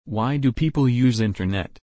Why do people use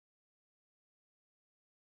Internet?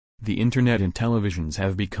 The Internet and televisions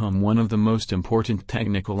have become one of the most important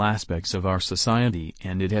technical aspects of our society,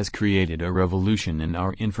 and it has created a revolution in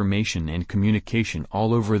our information and communication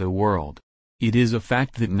all over the world. It is a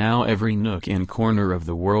fact that now every nook and corner of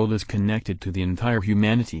the world is connected to the entire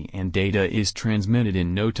humanity, and data is transmitted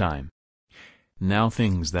in no time. Now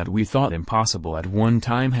things that we thought impossible at one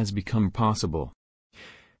time has become possible.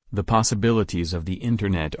 The possibilities of the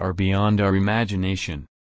Internet are beyond our imagination.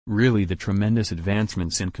 Really, the tremendous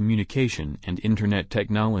advancements in communication and Internet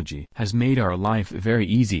technology has made our life very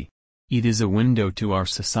easy. It is a window to our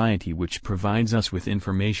society which provides us with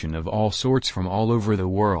information of all sorts from all over the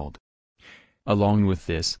world. Along with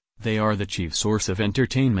this, they are the chief source of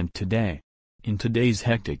entertainment today. In today's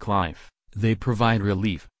hectic life, they provide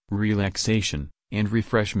relief, relaxation, and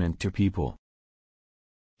refreshment to people.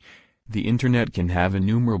 The Internet can have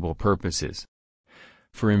innumerable purposes.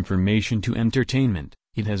 For information to entertainment,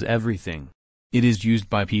 it has everything. It is used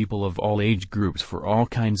by people of all age groups for all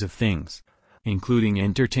kinds of things, including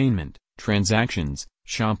entertainment, transactions,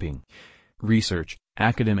 shopping, research,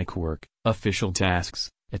 academic work, official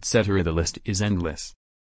tasks, etc. The list is endless.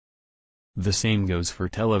 The same goes for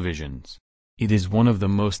televisions. It is one of the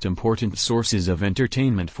most important sources of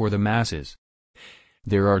entertainment for the masses.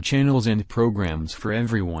 There are channels and programs for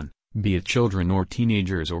everyone, be it children or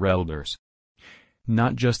teenagers or elders.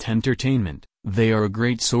 Not just entertainment, they are a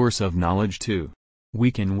great source of knowledge too. We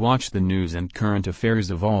can watch the news and current affairs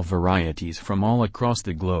of all varieties from all across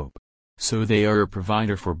the globe. So they are a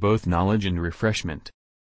provider for both knowledge and refreshment.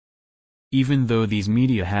 Even though these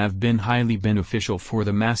media have been highly beneficial for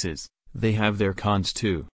the masses, they have their cons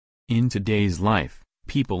too. In today's life,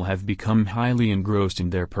 people have become highly engrossed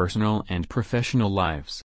in their personal and professional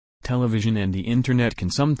lives. Television and the Internet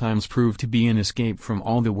can sometimes prove to be an escape from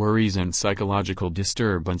all the worries and psychological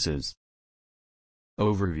disturbances.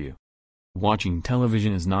 Overview. Watching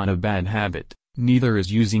television is not a bad habit, neither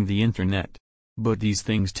is using the Internet. But these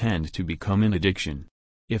things tend to become an addiction.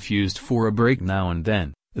 If used for a break now and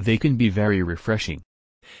then, they can be very refreshing.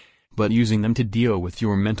 But using them to deal with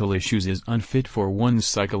your mental issues is unfit for one's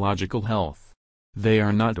psychological health. They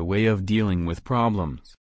are not a way of dealing with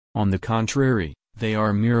problems. On the contrary, they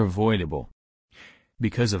are mere avoidable.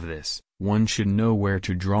 Because of this, one should know where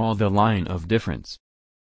to draw the line of difference.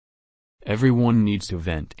 Everyone needs to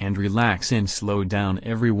vent and relax and slow down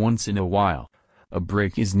every once in a while. A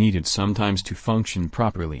break is needed sometimes to function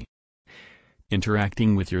properly.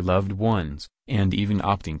 Interacting with your loved ones, and even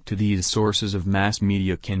opting to these sources of mass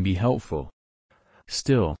media can be helpful.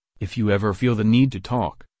 Still, if you ever feel the need to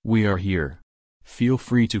talk, we are here. Feel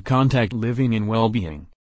free to contact Living in Wellbeing.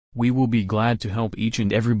 We will be glad to help each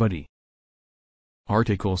and everybody.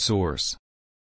 Article source.